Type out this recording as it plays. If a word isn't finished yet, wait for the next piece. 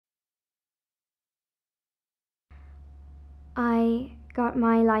I got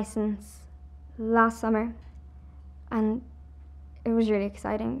my license last summer, and it was really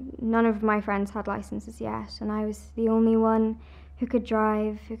exciting. None of my friends had licenses yet, and I was the only one who could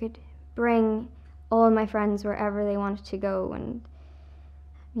drive, who could bring all my friends wherever they wanted to go. And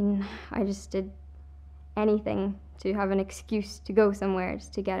I mean, I just did anything to have an excuse to go somewhere,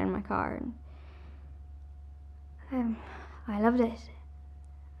 just to get in my car. And I loved it.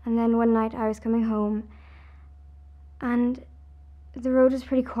 And then one night I was coming home, and the road was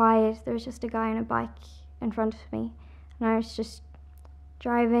pretty quiet. There was just a guy on a bike in front of me, and I was just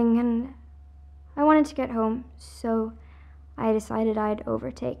driving, and I wanted to get home, so I decided I'd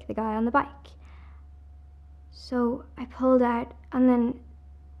overtake the guy on the bike. So I pulled out, and then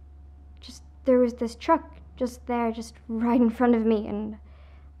there was this truck just there, just right in front of me, and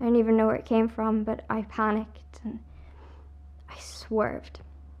I didn't even know where it came from, but I panicked and I swerved.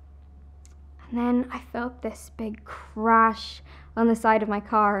 And then I felt this big crash on the side of my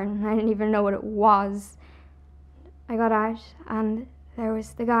car, and I didn't even know what it was. I got out, and there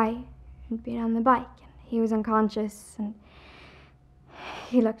was the guy who'd been on the bike, and he was unconscious, and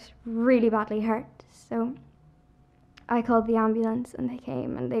he looked really badly hurt. So I called the ambulance, and they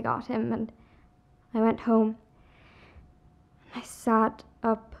came, and they got him, and I went home. I sat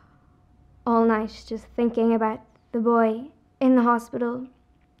up all night just thinking about the boy in the hospital.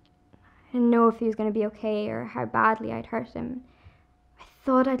 I didn't know if he was going to be okay or how badly I'd hurt him. I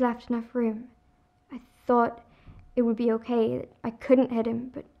thought I'd left enough room. I thought it would be okay, that I couldn't hit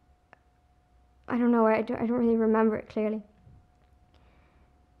him, but I don't know, I don't really remember it clearly.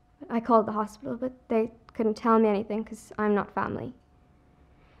 I called the hospital, but they couldn't tell me anything because I'm not family.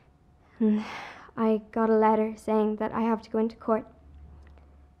 And I got a letter saying that I have to go into court.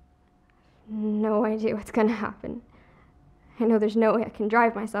 No idea what's going to happen. I know there's no way I can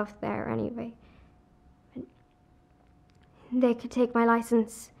drive myself there anyway. But they could take my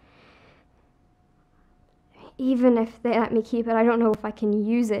license. Even if they let me keep it, I don't know if I can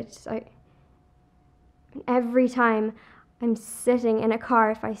use it. Every time I'm sitting in a car,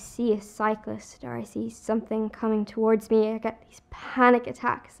 if I see a cyclist or I see something coming towards me, I get these panic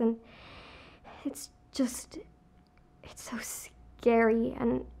attacks, and it's so scary,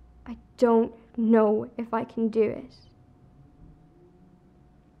 and I don't know if I can do it.